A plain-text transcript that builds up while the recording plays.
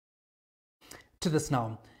To this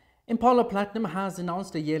now, Impala Platinum has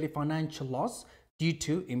announced a yearly financial loss due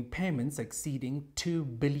to impairments exceeding 2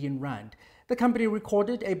 billion rand. The company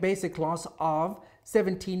recorded a basic loss of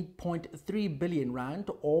 17.3 billion rand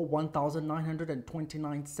or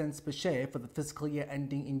 1,929 cents per share for the fiscal year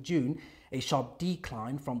ending in June, a sharp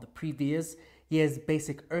decline from the previous year's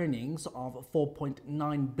basic earnings of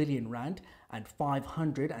 4.9 billion rand and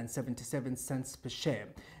 577 cents per share.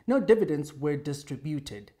 No dividends were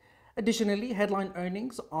distributed. Additionally, headline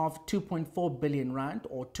earnings of 2.4 billion rand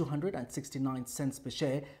or 269 cents per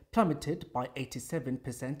share plummeted by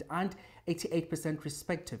 87% and 88%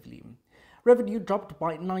 respectively. Revenue dropped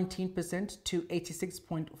by 19% to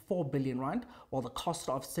 86.4 billion rand, while the cost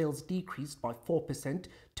of sales decreased by 4%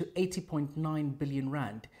 to 80.9 billion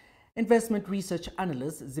rand. Investment research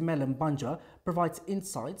analyst Zimele Mbanja provides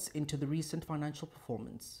insights into the recent financial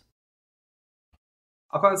performance.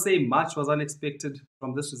 I can't say much was unexpected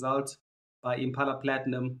from this result by Impala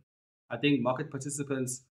Platinum. I think market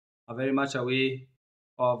participants are very much aware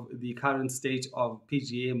of the current state of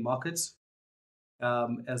PGA markets,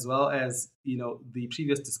 as well as the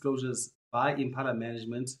previous disclosures by Impala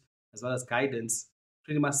management, as well as guidance,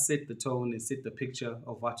 pretty much set the tone and set the picture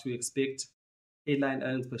of what to expect. Headline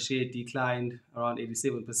earnings per share declined around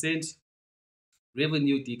 87%.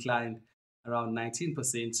 Revenue declined around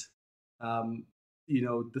 19%.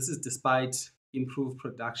 This is despite improved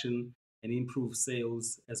production and improved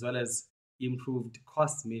sales, as well as improved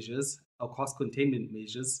cost measures or cost containment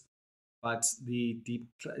measures. But the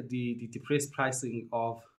depressed pricing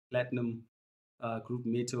of platinum group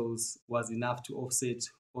metals was enough to offset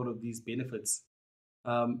all of these benefits.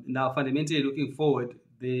 Now, fundamentally looking forward,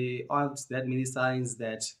 there aren't that many signs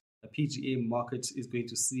that the PGA market is going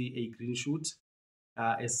to see a green shoot.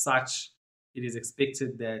 As such, it is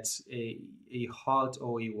expected that a halt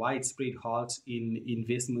or a widespread halt in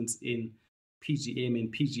investments in PGM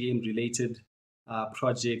and PGM related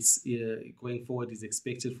projects going forward is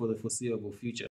expected for the foreseeable future.